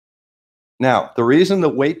Now, the reason the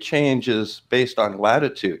weight changes based on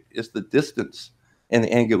latitude is the distance and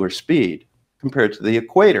the angular speed compared to the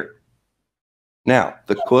equator. Now,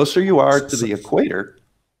 the closer you are to the equator,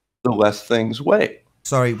 the less things weigh.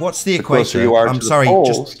 Sorry, what's the closer equator? you are I'm to the sorry,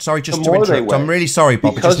 poles, just to the more they interrupt. weigh. I'm really sorry,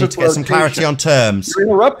 Bob. I Because just need of to get some clarity rotation. on terms. You're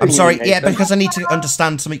interrupting I'm sorry, me, yeah, Nathan. because I need to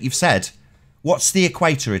understand something you've said. What's the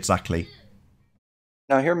equator exactly?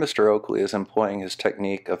 Now here Mr. Oakley is employing his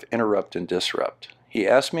technique of interrupt and disrupt. He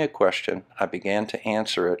asked me a question, I began to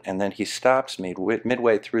answer it, and then he stops me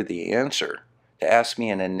midway through the answer to ask me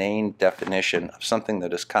an inane definition of something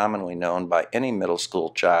that is commonly known by any middle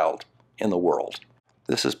school child in the world.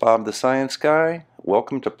 This is Bob the Science Guy.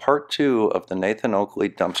 Welcome to part 2 of the Nathan Oakley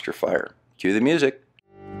Dumpster Fire. Cue the music.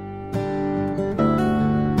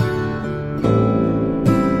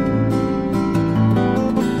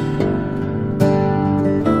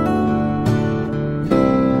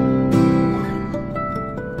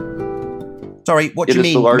 Sorry, what do you mean? It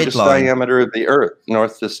is the largest midline? diameter of the Earth,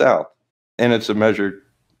 north to south, and it's a measured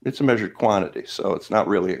quantity, so it's not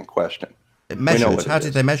really in question. Measured? How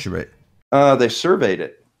did they measure it? They surveyed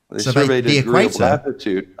it. They surveyed the degree of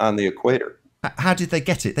latitude on the equator. How did they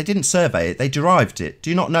get it? They didn't survey it. They derived it.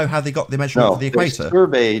 Do you not know how they got the measurement for the equator? They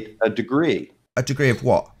surveyed a degree. A degree of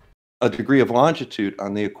what? A degree of longitude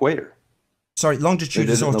on the equator. Sorry, longitude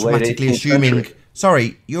is automatically assuming...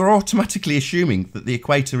 Sorry, you're automatically assuming that the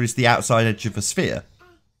equator is the outside edge of a sphere.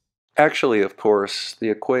 Actually, of course, the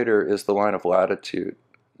equator is the line of latitude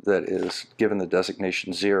that is given the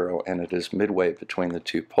designation 0, and it is midway between the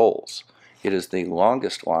two poles. It is the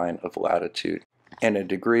longest line of latitude, and a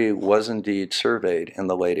degree was indeed surveyed in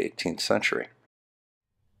the late 18th century.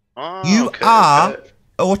 You are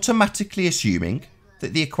automatically assuming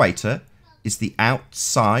that the equator is the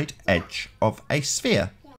outside edge of a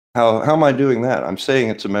sphere. How am I doing that? I'm saying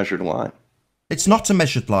it's a measured line. It's not a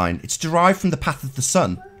measured line. It's derived from the path of the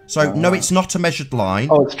sun. So, no, it's not a measured line.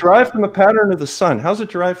 Oh, it's derived from the pattern of the sun. How's it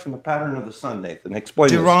derived from the pattern of the sun, Nathan? Explain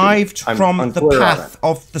this to me. Derived from the path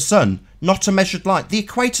of the sun, not a measured line. The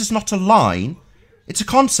equator's not a line. It's a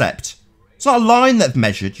concept. It's not a line they've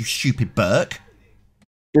measured, you stupid Burke.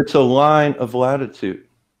 It's a line of latitude.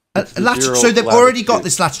 So they've already got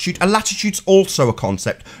this latitude. A latitude's also a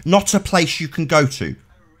concept, not a place you can go to.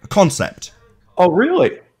 A concept. Oh,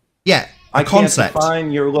 really? Yeah, a concept. Can't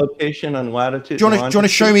define your location on latitude. Do you want to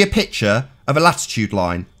show me a picture of a latitude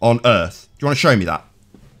line on Earth? Do you want to show me that?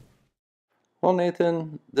 Well,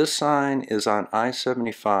 Nathan, this sign is on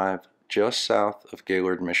I-75 just south of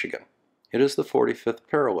Gaylord, Michigan. It is the 45th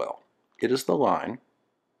parallel. It is the line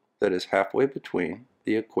that is halfway between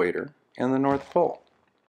the equator and the North Pole.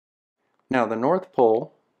 Now, the North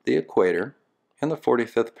Pole, the equator, and the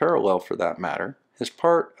 45th parallel for that matter, is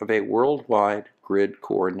part of a worldwide grid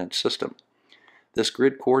coordinate system. This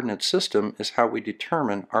grid coordinate system is how we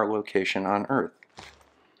determine our location on Earth.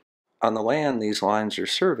 On the land, these lines are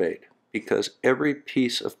surveyed because every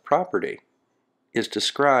piece of property is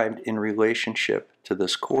described in relationship to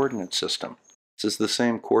this coordinate system. This is the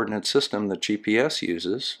same coordinate system that GPS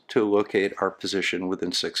uses to locate our position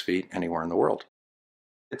within 6 feet anywhere in the world.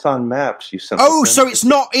 It's on maps, you simpleton. Oh, so it's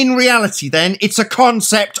not in reality then. It's a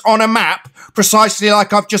concept on a map, precisely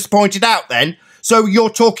like I've just pointed out then. So you're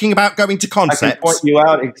talking about going to concepts. I can point you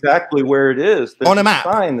out exactly where it is. There's on a map.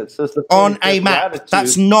 Sign that says the on a map.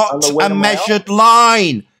 That's not a measured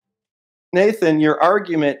line. Nathan, your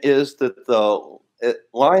argument is that the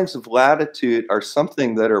lines of latitude are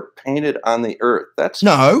something that are painted on the Earth.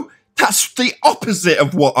 No, that's the opposite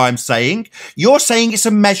of what I'm saying. You're saying it's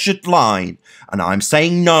a measured line. And I'm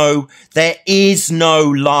saying no, there is no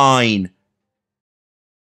line.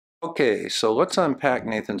 Okay, so let's unpack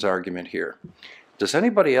Nathan's argument here. Does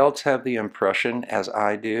anybody else have the impression, as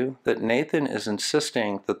I do, that Nathan is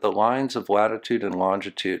insisting that the lines of latitude and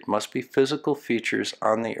longitude must be physical features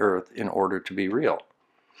on the Earth in order to be real?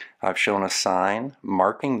 I've shown a sign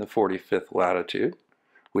marking the 45th latitude.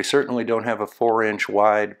 We certainly don't have a 4-inch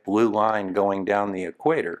wide blue line going down the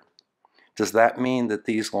equator. Does that mean that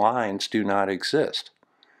these lines do not exist?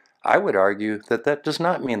 I would argue that that does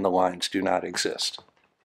not mean the lines do not exist.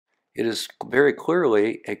 It is very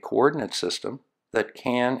clearly a coordinate system that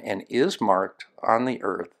can and is marked on the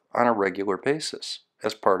Earth on a regular basis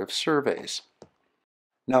as part of surveys.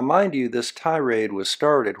 Now, mind you, this tirade was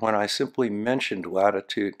started when I simply mentioned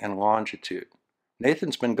latitude and longitude.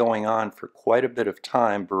 Nathan's been going on for quite a bit of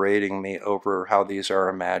time berating me over how these are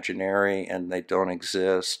imaginary and they don't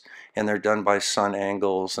exist, and they're done by sun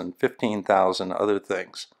angles and 15,000 other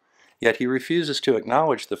things. Yet he refuses to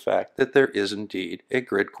acknowledge the fact that there is indeed a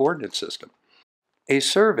grid coordinate system. A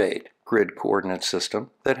surveyed grid coordinate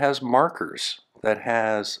system that has markers that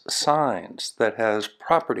has signs, that has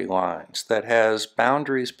property lines, that has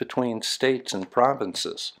boundaries between states and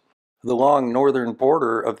provinces. The long northern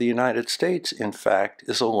border of the United States, in fact,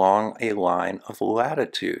 is along a line of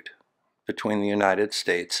latitude between the United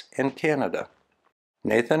States and Canada.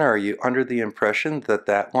 Nathan, are you under the impression that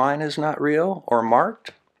that line is not real or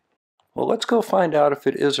marked? Well, let's go find out if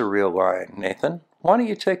it is a real line. Nathan, why don't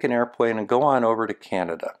you take an airplane and go on over to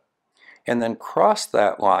Canada and then cross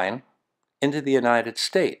that line into the United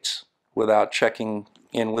States without checking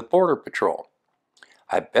in with Border Patrol.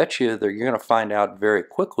 I bet you that you're going to find out very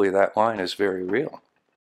quickly that line is very real.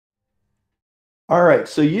 All right,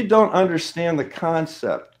 so you don't understand the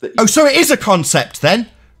concept that Oh, so it is a concept then?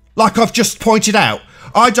 Like I've just pointed out.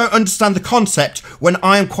 I don't understand the concept when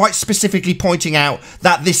I am quite specifically pointing out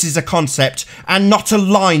that this is a concept and not a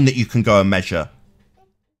line that you can go and measure.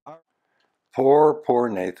 Poor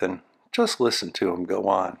Nathan. Just listen to him go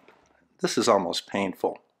on. This is almost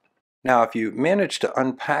painful. Now, if you managed to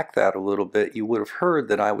unpack that a little bit, you would have heard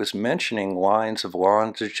that I was mentioning lines of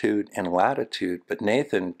longitude and latitude, but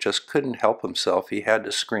Nathan just couldn't help himself. He had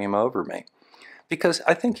to scream over me. Because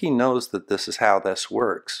I think he knows that this is how this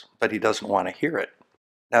works, but he doesn't want to hear it.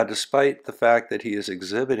 Now, despite the fact that he is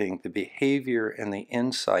exhibiting the behavior and the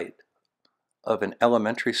insight of an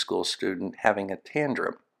elementary school student having a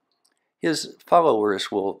tantrum, his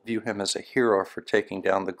followers will view him as a hero for taking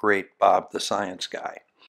down the great Bob the Science Guy.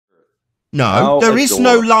 No, there is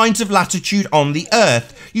no lines of latitude on the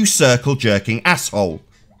Earth, you circle-jerking asshole.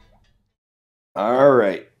 All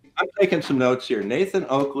right. I'm taking some notes here. Nathan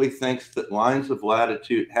Oakley thinks that lines of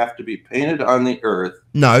latitude have to be painted on the Earth.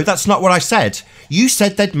 No, that's not what I said. You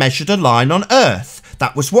said they'd measured a line on Earth.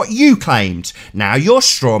 That was what you claimed. Now you're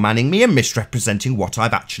strawmanning me and misrepresenting what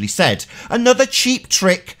I've actually said. Another cheap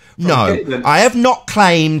trick. No, okay, I have not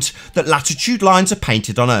claimed that latitude lines are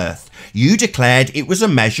painted on Earth. You declared it was a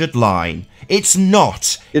measured line. It's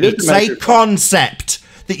not. It's a concept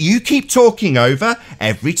that you keep talking over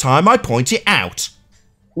every time I point it out.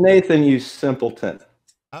 Nathan, you simpleton.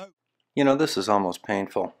 Oh. You know, this is almost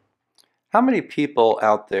painful. How many people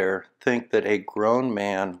out there think that a grown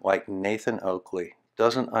man like Nathan Oakley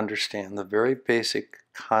doesn't understand the very basic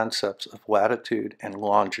concepts of latitude and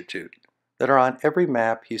longitude that are on every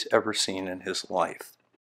map he's ever seen in his life?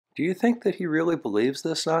 Do you think that he really believes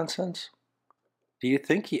this nonsense? Do you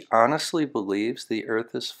think he honestly believes the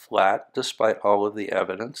Earth is flat despite all of the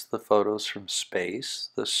evidence, the photos from space,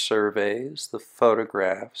 the surveys, the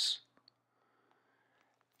photographs?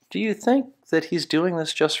 Do you think that he's doing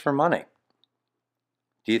this just for money?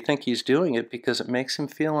 Do you think he's doing it because it makes him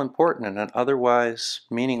feel important in an otherwise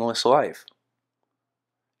meaningless life?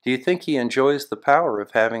 Do you think he enjoys the power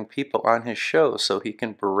of having people on his show so he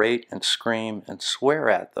can berate and scream and swear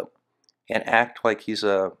at them and act like he's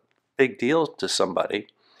a big deal to somebody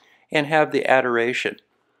and have the adoration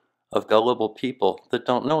of gullible people that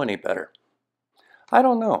don't know any better? I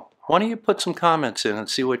don't know. Why don't you put some comments in and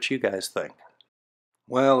see what you guys think?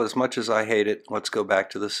 Well, as much as I hate it, let's go back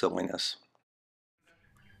to the silliness.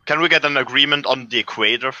 Can we get an agreement on the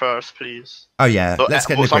equator first, please? Oh yeah, so, let's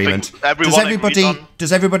get an agreement.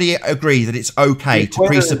 Does everybody agree that it's okay to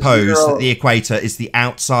presuppose that the equator is the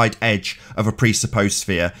outside edge of a presupposed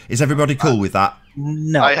sphere? Is everybody cool with that?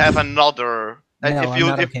 No. I have another. No, I'm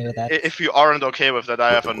not okay with that. If you aren't okay with that,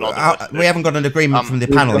 I have another. We haven't got an agreement from the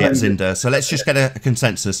panel yet, Zinder, so let's just get a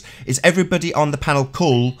consensus. Is everybody on the panel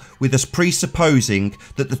cool with us presupposing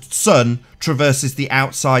that the sun traverses the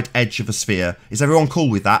outside edge of a sphere? Is everyone cool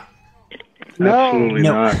with that? No. Absolutely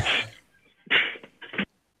not.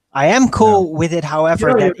 I am cool with it,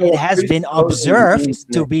 however, that it has been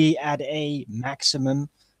observed to be at a maximum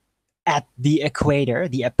at the equator,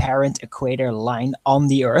 the apparent equator line on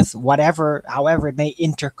the Earth, however it may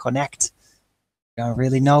interconnect. Don't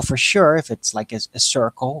really know for sure if it's like a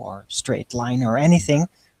circle or straight line or anything.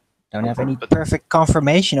 Don't have any perfect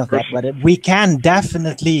confirmation of that, but we can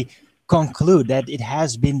definitely conclude that it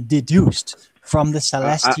has been deduced from the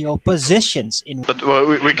celestial positions. But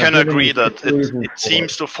we can agree that it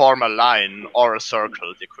seems to form a line or a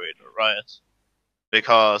circle, the equator, right?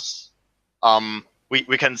 Because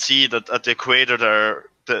we can see that at the equator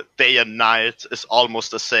the day and night is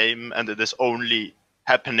almost the same, and it is only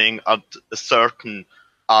happening at a certain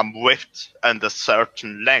width and a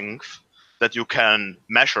certain length that you can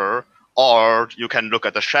measure, or you can look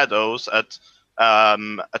at the shadows at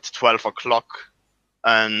 12 o'clock,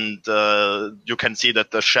 and you can see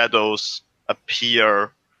that the shadows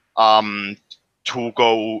appear to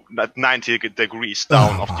go at 90 degrees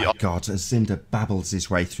down of the... Oh my God, as Zinder babbles his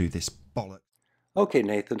way through this bollock. Okay,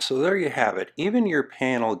 Nathan, so there you have it. Even your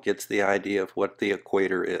panel gets the idea of what the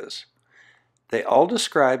equator is. They all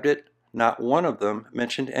described it. Not one of them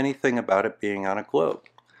mentioned anything about it being on a globe.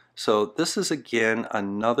 So this is again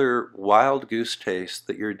another wild goose chase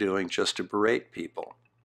that you're doing just to berate people.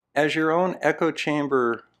 As your own echo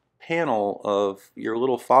chamber panel of your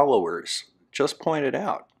little followers just pointed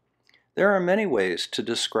out, there are many ways to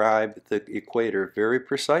describe the equator very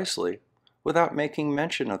precisely without making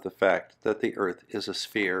mention of the fact that the Earth is a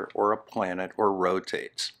sphere or a planet or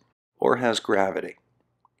rotates or has gravity.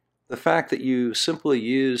 The fact that you simply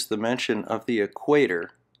use the mention of the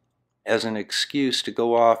equator as an excuse to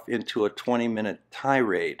go off into a 20-minute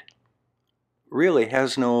tirade really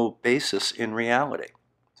has no basis in reality.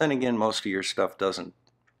 Then again, most of your stuff doesn't.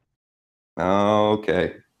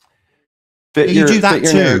 Okay. You do that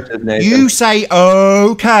too. You say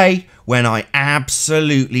okay when I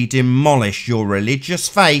absolutely demolish your religious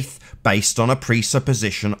faith based on a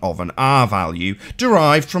presupposition of an R value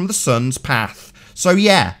derived from the sun's path. So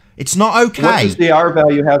yeah, it's not okay. What does the R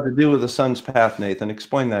value have to do with the sun's path, Nathan?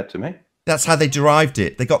 Explain that to me. That's how they derived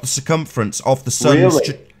it. They got the circumference of the sun's...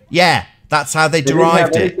 Really? Yeah, that's how they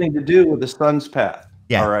derived it. It didn't have anything to do with the sun's path.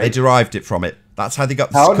 Yeah, all right? They derived it from it. That's how they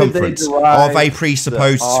got the circumference of a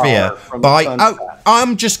presupposed sphere by... Oh,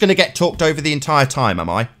 I'm just going to get talked over the entire time, am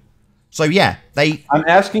I? So yeah, I'm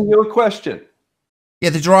asking you a question. Yeah,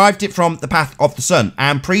 they derived it from the path of the sun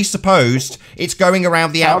and presupposed it's going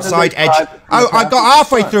around the outside edge. Oh, I got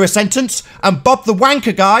halfway through a sentence and Bob the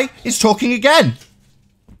wanker guy is talking again.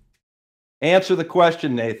 Answer the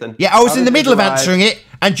question, Nathan. Yeah, I was in the middle of answering it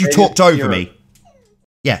and you talked over me.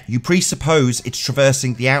 Yeah, you presuppose it's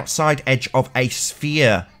traversing the outside edge of a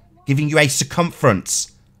sphere, giving you a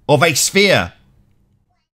circumference of a sphere.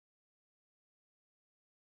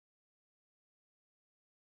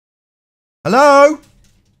 Hello?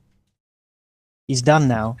 He's done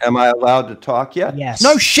now. Am I allowed to talk yet? Yes.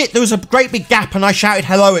 No shit, there was a great big gap and I shouted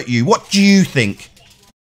hello at you. What do you think?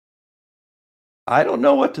 I don't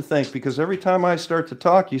know what to think because every time I start to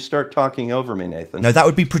talk, you start talking over me, Nathan. No, that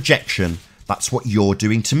would be projection. That's what you're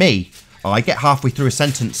doing to me. I get halfway through a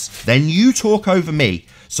sentence, then you talk over me.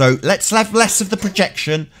 So let's have less of the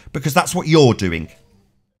projection because that's what you're doing.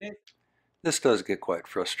 This does get quite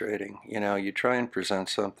frustrating. You know, you try and present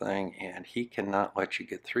something and he cannot let you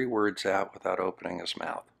get 3 words out without opening his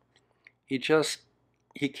mouth. He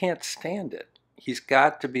can't stand it. He's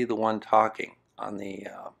got to be the one talking on the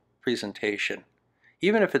presentation.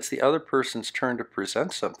 Even if it's the other person's turn to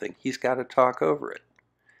present something, he's got to talk over it.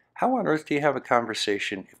 How on earth do you have a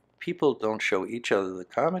conversation if people don't show each other the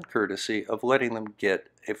common courtesy of letting them get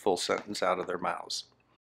a full sentence out of their mouths?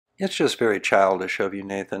 It's just very childish of you,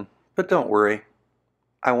 Nathan. But don't worry,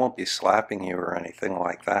 I won't be slapping you or anything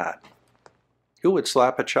like that. Who would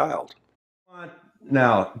slap a child?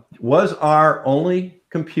 Now, was R only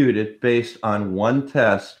computed based on one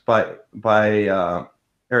test by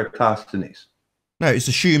Eratosthenes? No, it's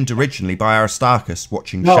assumed originally by Aristarchus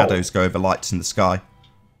watching shadows go over lights in the sky.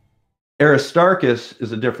 Aristarchus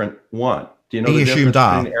is a different one. Do you know the difference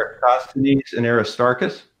between Eratosthenes and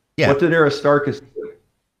Aristarchus? Yeah. What did Aristarchus do?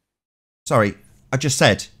 Sorry, I just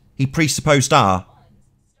said he presupposed R.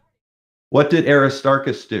 What did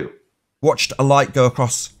Aristarchus do? Watched a light go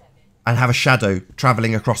across and have a shadow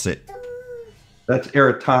traveling across it. That's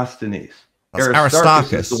Eratosthenes. That's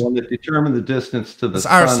Aristarchus. Is the one that determined the distance to the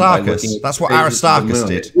sun. Aristarchus. That's what Aristarchus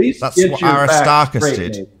did. That's what Aristarchus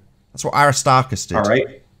did. That's what Aristarchus did. All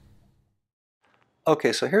right.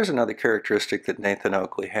 Okay, so here's another characteristic that Nathan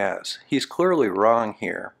Oakley has. He's clearly wrong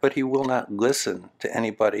here, but he will not listen to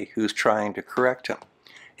anybody who's trying to correct him.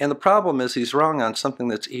 And the problem is he's wrong on something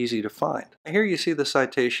that's easy to find. Here you see the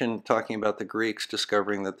citation talking about the Greeks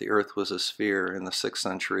discovering that the Earth was a sphere in the 6th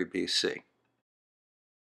century BC.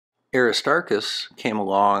 Aristarchus came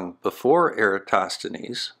along before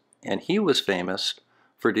Eratosthenes, and he was famous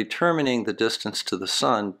for determining the distance to the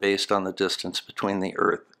sun based on the distance between the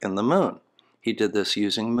Earth and the moon. He did this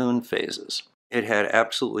using moon phases. It had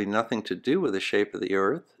absolutely nothing to do with the shape of the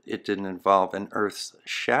Earth. It didn't involve an Earth's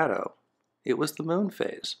shadow. It was the moon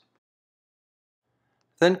phase.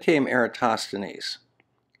 Then came Eratosthenes,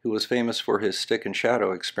 who was famous for his stick and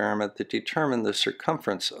shadow experiment that determined the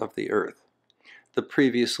circumference of the Earth, the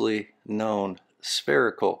previously known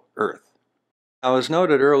spherical Earth. Now, as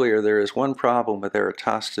noted earlier, there is one problem with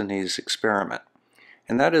Eratosthenes' experiment,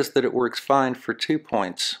 and that is that it works fine for 2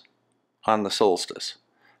 points on the solstice.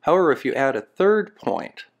 However, if you add a 3rd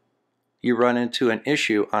point, you run into an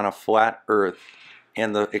issue on a flat Earth,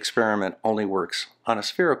 and the experiment only works on a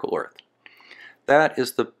spherical Earth. That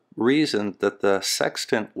is the reason that the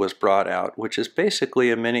sextant was brought out, which is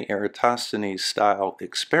basically a mini Eratosthenes style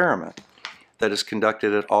experiment that is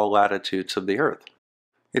conducted at all latitudes of the Earth.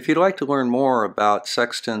 If you'd like to learn more about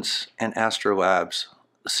sextants and astrolabes,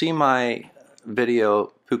 see my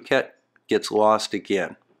video, Phuket Gets Lost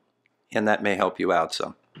Again, and that may help you out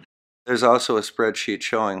some. There's also a spreadsheet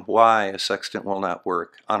showing why a sextant will not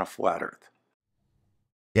work on a flat Earth.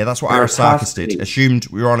 Yeah, that's what Aristarchus did. Assumed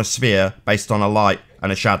we were on a sphere based on a light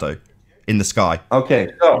and a shadow in the sky. Okay,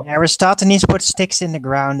 so And Aristophanes put sticks in the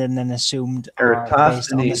ground and then assumed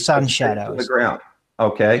based on the sun shadows. The ground.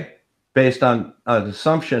 Okay, based on an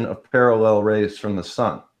assumption of parallel rays from the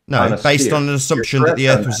sun. No, based on an assumption that the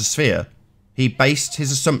Earth was a sphere. He based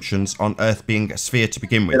his assumptions on Earth being a sphere to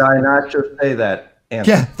begin with. Did I not just say that,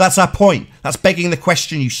 Anthony? Yeah, that's our point. That's begging the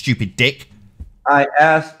question, you stupid dick.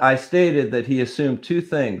 I stated that he assumed two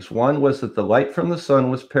things. One was that the light from the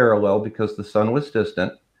sun was parallel because the sun was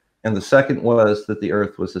distant, and the second was that the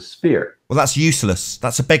Earth was a sphere. Well, that's useless.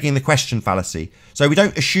 That's a begging the question fallacy. So we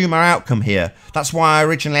don't assume our outcome here. That's why I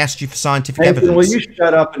originally asked you for scientific evidence. Will you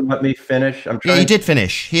shut up and let me finish? Yeah, he did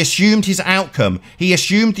finish. He assumed his outcome. He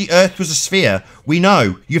assumed the Earth was a sphere. We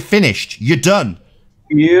know. You're finished. You're done.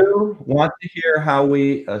 You want to hear how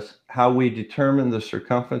we determine the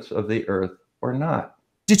circumference of the Earth or not?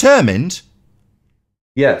 Determined?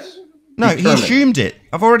 Yes. No, determined. He assumed it.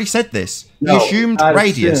 I've already said this. No, he assumed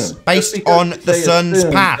radius based on the sun's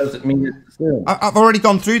path. Doesn't mean it's assumed. I've already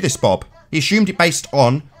gone through this, Bob. He assumed it based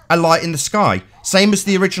on a light in the sky. Same as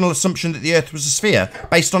the original assumption that the Earth was a sphere,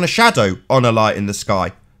 based on a shadow on a light in the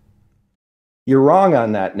sky. You're wrong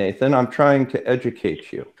on that, Nathan. I'm trying to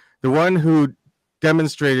educate you. The one who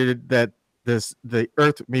demonstrated that the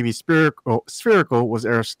Earth may be spherical was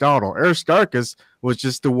Aristotle. Aristarchus was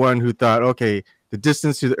just the one who thought, okay, the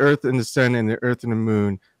distance to the Earth and the Sun and the Earth and the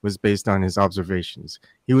Moon was based on his observations.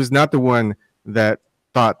 He was not the one that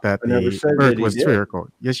thought that the Earth was spherical.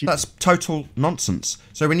 Yes, that's total nonsense.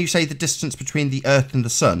 So when you say the distance between the Earth and the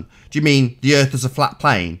Sun, do you mean the Earth as a flat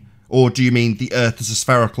plane? Or do you mean the Earth as a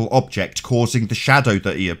spherical object causing the shadow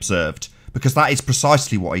that he observed? Because that is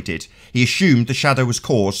precisely what he did. He assumed the shadow was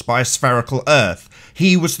caused by a spherical Earth.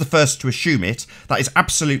 He was the first to assume it. That is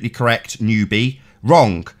absolutely correct, newbie.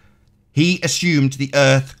 Wrong. He assumed the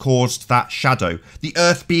Earth caused that shadow. The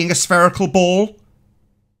Earth being a spherical ball.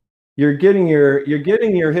 You're getting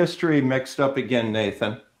your history mixed up again,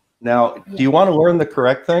 Nathan. Now, do you want to learn the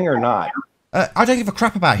correct thing or not? I don't give a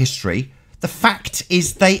crap about history. The fact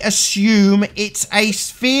is they assume it's a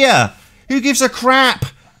sphere. Who gives a crap?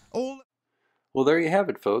 Well, there you have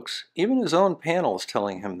it, folks. Even his own panel is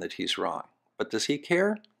telling him that he's wrong. But does he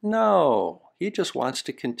care? No. He just wants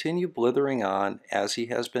to continue blithering on as he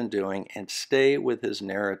has been doing and stay with his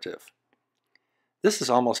narrative. This is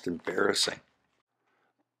almost embarrassing.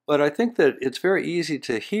 But I think that it's very easy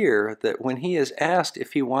to hear that when he is asked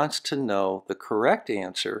if he wants to know the correct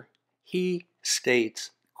answer, he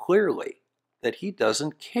states clearly that he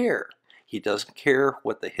doesn't care. He doesn't care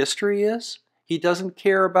what the history is. He doesn't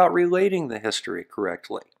care about relating the history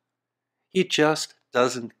correctly. He just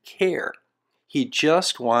doesn't care. He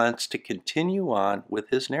just wants to continue on with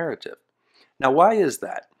his narrative. Now, why is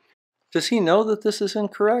that? Does he know that this is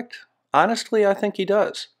incorrect? Honestly, I think he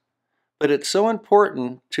does. But it's so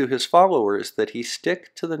important to his followers that he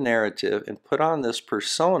stick to the narrative and put on this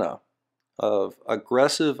persona of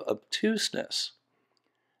aggressive obtuseness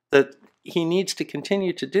that he needs to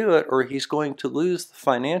continue to do it, or he's going to lose the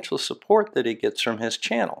financial support that he gets from his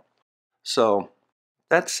channel. So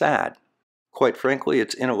that's sad. Quite frankly,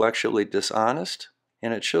 it's intellectually dishonest,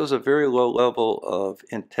 and it shows a very low level of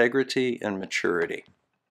integrity and maturity.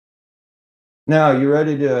 Now, you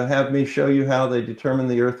ready to have me show you how they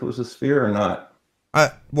determined the Earth was a sphere or not?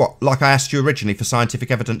 What? Like I asked you originally for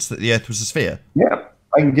scientific evidence that the Earth was a sphere? Yeah,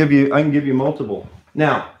 I can give you multiple.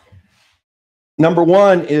 Now, number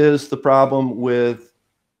one is the problem with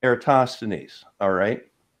Eratosthenes, all right?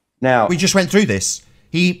 Now, we just went through this.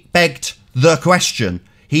 He begged the question.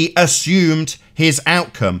 He assumed his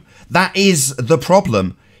outcome. That is the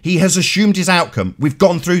problem. He has assumed his outcome. We've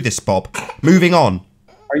gone through this, Bob. Moving on.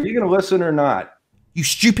 Are you going to listen or not? You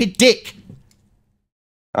stupid dick.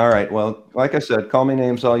 All right, well, like I said, call me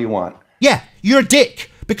names all you want. Yeah, you're a dick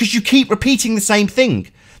because you keep repeating the same thing.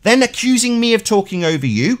 Then accusing me of talking over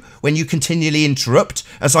you when you continually interrupt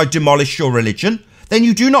as I demolish your religion. Then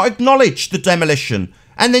you do not acknowledge the demolition.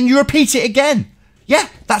 And then you repeat it again. Yeah,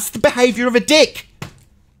 that's the behaviour of a dick.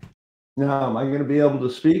 Now, am I going to be able to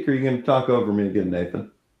speak, or are you going to talk over me again,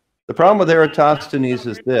 Nathan? The problem with Eratosthenes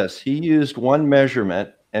is this. He used one measurement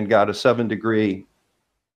and got a 7-degree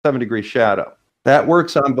shadow. That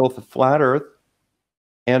works on both a flat Earth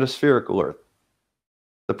and a spherical Earth.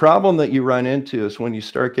 The problem that you run into is when you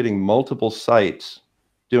start getting multiple sites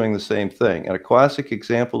doing the same thing. And a classic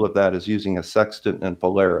example of that is using a sextant and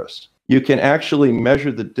Polaris. You can actually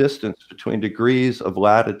measure the distance between degrees of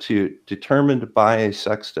latitude determined by a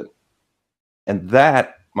sextant. And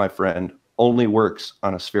that, my friend, only works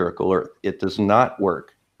on a spherical Earth. It does not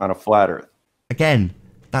work on a flat Earth. Again,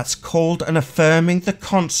 that's called an affirming the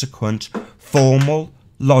consequent formal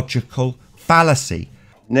logical fallacy.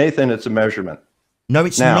 Nathan, it's a measurement. No,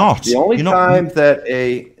 it's Now, not. The only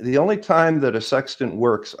time that a sextant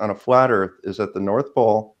works on a flat Earth is at the North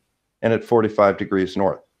Pole and at 45 degrees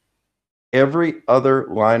north. Every other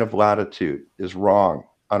line of latitude is wrong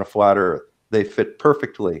on a flat Earth. They fit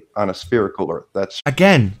perfectly on a spherical Earth. That's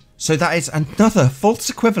again. So that is another false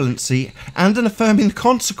equivalency and an affirming the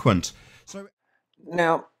consequent. So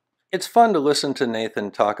now, it's fun to listen to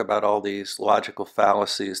Nathan talk about all these logical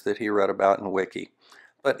fallacies that he read about in Wiki,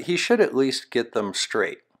 but he should at least get them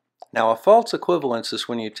straight. Now, a false equivalence is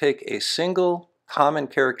when you take a single common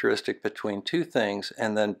characteristic between two things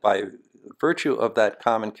and then by virtue of that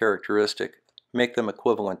common characteristic, make them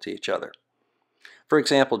equivalent to each other. For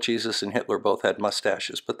example, Jesus and Hitler both had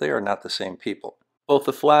mustaches, but they are not the same people. Both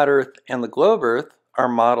the flat Earth and the globe Earth are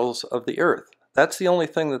models of the Earth. That's the only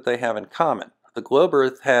thing that they have in common. The globe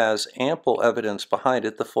Earth has ample evidence behind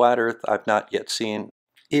it. The flat Earth, I've not yet seen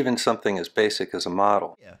even something as basic as a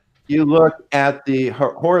model. Yeah. You look at the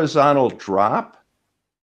horizontal drop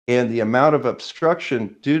and the amount of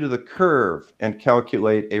obstruction due to the curve and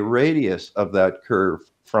calculate a radius of that curve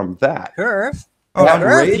from that. Curve? Oh, That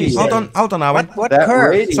curve, radius- hold on, Owen. What that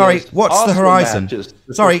curve? radius Sorry, what's the also horizon? matches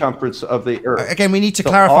the Sorry. circumference of the Earth. Again, we need to So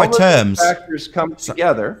clarify all of the terms. factors come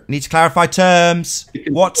together. We need to clarify terms. You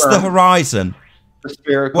can What's the confirm horizon? The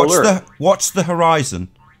spherical Earth. What's the horizon?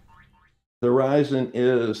 The horizon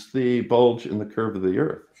is the bulge in the curve of the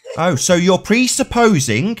Earth. Oh, so you're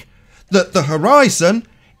presupposing that the horizon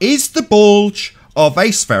is the bulge of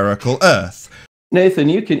a spherical Earth. Nathan,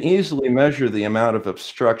 you can easily measure the amount of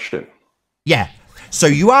obstruction. Yeah. So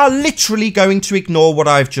you are literally going to ignore what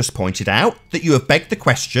I've just pointed out, that you have begged the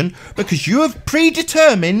question, because you have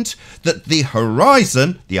predetermined that the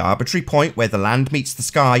horizon, the arbitrary point where the land meets the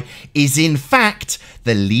sky, is in fact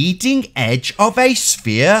the leading edge of a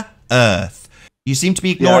sphere Earth. You seem to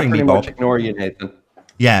be ignoring me, I Bob. pretty much ignore you, Nathan.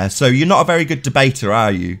 Yeah, so you're not a very good debater,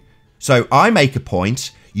 are you? So I make a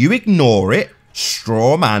point, you ignore it,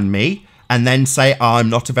 straw man me, and then say I'm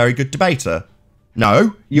not a very good debater.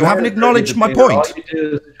 No, you haven't acknowledged my point. All you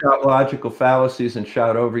do is shout logical fallacies and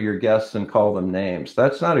shout over your guests and call them names.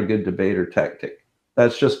 That's not a good debater tactic.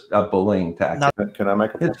 That's just a bullying tactic. Can I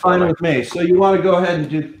make a point? It's fine with me. So you want to go ahead and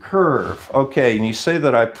do curve. Okay, and you say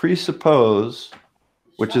that I presuppose,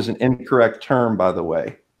 which is an incorrect term, by the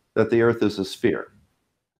way, that the Earth is a sphere.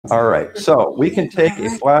 All right, so we can take a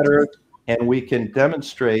flat Earth and we can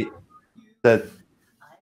demonstrate that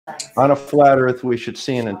on a flat Earth we should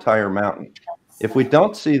see an entire mountain. If we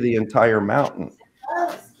don't see the entire mountain,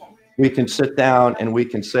 we can sit down and we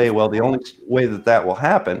can say, well, the only way that that will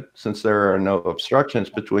happen, since there are no obstructions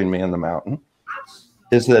between me and the mountain,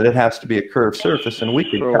 is that it has to be a curved surface, and we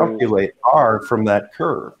can calculate R from that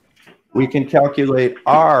curve. We can calculate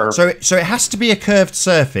R. So it has to be a curved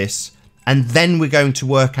surface, and then we're going to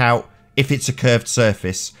work out if it's a curved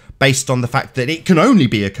surface based on the fact that it can only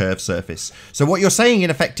be a curved surface. So what you're saying,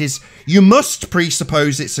 in effect, is you must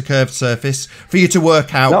presuppose it's a curved surface for you to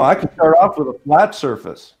work out... No, I can start off with a flat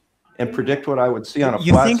surface and predict what I would see on a flat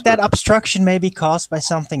surface. You think that obstruction may be caused by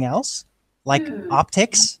something else? Like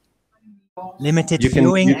optics? Limited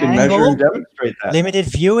viewing you can angle? measure and demonstrate that. Limited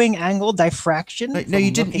viewing angle, diffraction? No,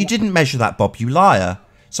 you didn't measure that, Bob, you liar.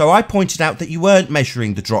 So I pointed out that you weren't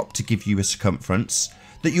measuring the drop to give you a circumference,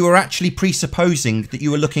 that you were actually presupposing that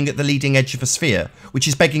you were looking at the leading edge of a sphere, which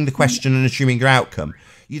is begging the question and assuming your outcome.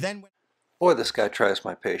 You then... Boy, this guy tries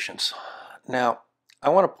my patience. Now, I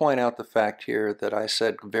want to point out the fact here that I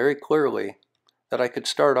said very clearly that I could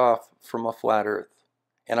start off from a flat Earth,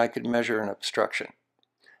 and I could measure an obstruction.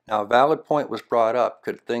 Now, a valid point was brought up.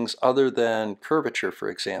 Could things other than curvature, for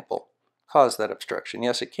example, cause that obstruction?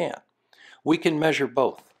 Yes, it can. We can measure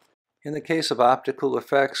both. In the case of optical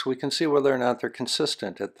effects, we can see whether or not they're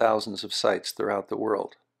consistent at thousands of sites throughout the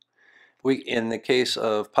world. In the case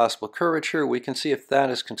of possible curvature, we can see if that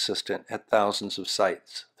is consistent at thousands of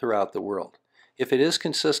sites throughout the world. If it is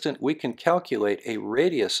consistent, we can calculate a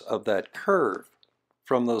radius of that curve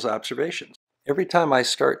from those observations. Every time I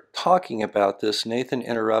start talking about this, Nathan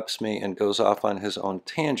interrupts me and goes off on his own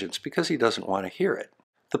tangents because he doesn't want to hear it.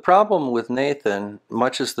 The problem with Nathan,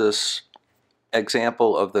 much as this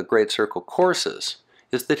example of the Great Circle courses,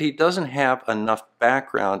 is that he doesn't have enough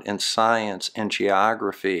background in science and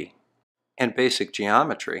geography and basic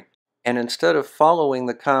geometry And instead of following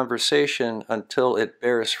the conversation until it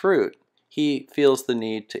bears fruit, he feels the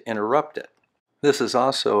need to interrupt it. This is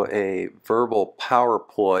also a verbal power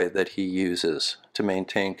ploy that he uses to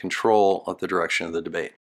maintain control of the direction of the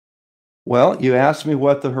debate. Well, you asked me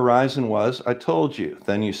what the horizon was. I told you.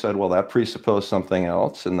 Then you said, well, that presupposed something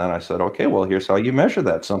else. And then I said, okay, well, here's how you measure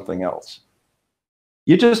that something else.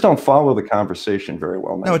 You just don't follow the conversation very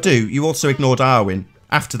well, Nathan. No, I do. You also ignored Arwin.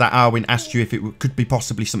 After that, Arwin asked you if it could be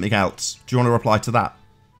possibly something else. Do you want to reply to that?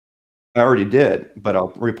 I already did, but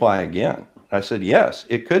I'll reply again. I said, yes,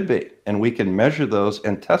 it could be. And we can measure those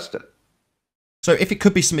and test it. So if it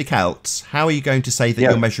could be something else, how are you going to say that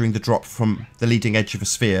you're measuring the drop from the leading edge of a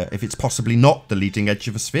sphere if it's possibly not the leading edge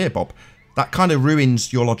of a sphere, Bob? That kind of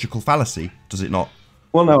ruins your logical fallacy, does it not?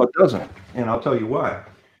 Well, no, it doesn't. And I'll tell you why.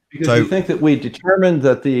 Because you think that we determined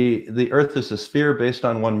that the Earth is a sphere based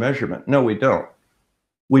on one measurement. No, we don't.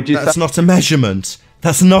 That's not a measurement.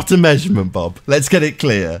 That's not a measurement, Bob. Let's get it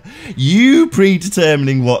clear. You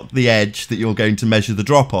predetermining what the edge that you're going to measure the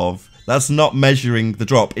drop of, that's not measuring the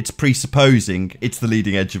drop. It's presupposing it's the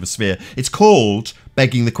leading edge of a sphere. It's called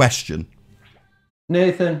begging the question.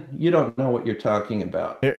 Nathan, you don't know what you're talking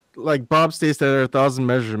about. Like Bob states that there are 1,000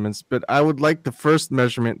 measurements, but I would like the first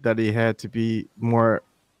measurement that he had to be more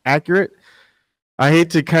accurate. I hate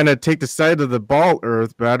to kind of take the side of the ball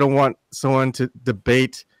Earth, but I don't want someone to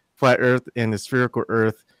debate flat Earth and the spherical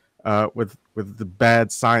Earth with the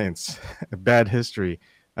bad science, bad history.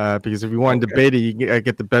 Because if you want to debate it, you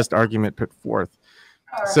get the best argument put forth.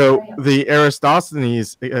 So the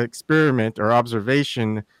Eratosthenes experiment or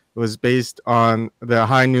observation was based on the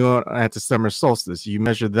high noon at the summer solstice. You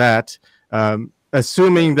measure that,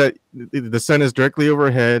 assuming that the sun is directly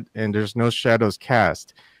overhead and there's no shadows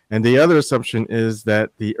cast. And the other assumption is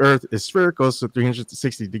that the Earth is spherical, so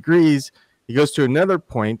 360 degrees. He goes to another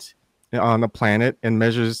point on the planet and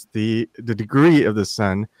measures the degree of the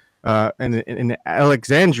sun. And in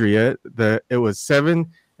Alexandria, it was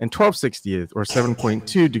 7 and 12/60th, or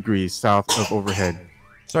 7.2 degrees south of overhead.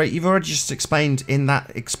 Sorry, you've already just explained in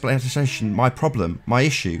that explanation my problem. My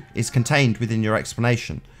issue is contained within your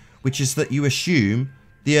explanation, which is that you assume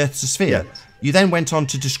the Earth's a sphere. Yes. You then went on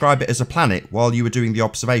to describe it as a planet while you were doing the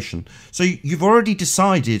observation. So you've already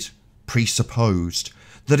decided, presupposed,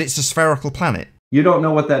 that it's a spherical planet. You don't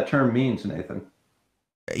know what that term means, Nathan.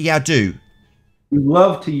 Yeah, I do. You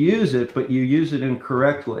love to use it, but you use it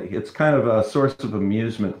incorrectly. It's kind of a source of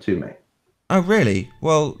amusement to me. Oh, really?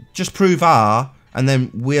 Well, just prove R, and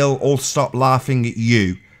then we'll all stop laughing at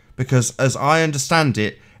you. Because as I understand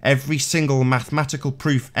it, every single mathematical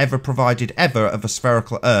proof ever provided ever of a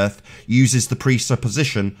spherical Earth uses the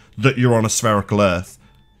presupposition that you're on a spherical Earth.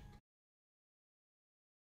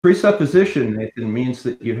 Presupposition, Nathan, means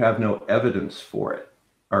that you have no evidence for it.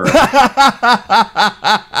 All right.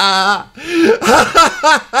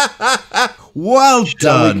 Well done.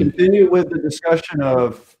 Shall we continue with the discussion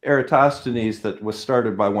of Eratosthenes that was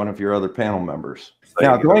started by one of your other panel members?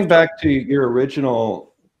 Now, going back to your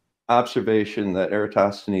original observation that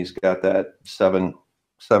Eratosthenes got that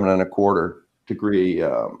 7.25 degree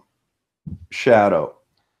shadow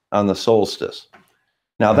on the solstice.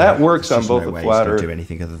 Now that works on both the flat Earth. Do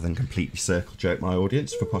anything other than completely circle jerk my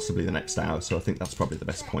audience for possibly the next hour, so I think that's probably the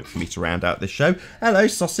best point for me to round out this show. Hello,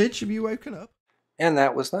 sausage. Have you woken up? And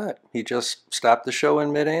that was that. He just stopped the show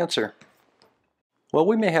in mid-answer. Well,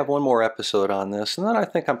 we may have one more episode on this, and then I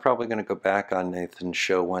think I'm probably going to go back on Nathan's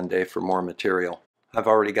show one day for more material. I've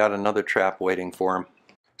already got another trap waiting for him.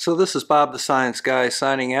 So this is Bob the Science Guy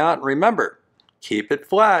signing out, and remember, keep it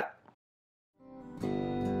flat.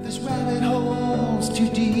 This rabbit hole's too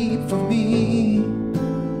deep.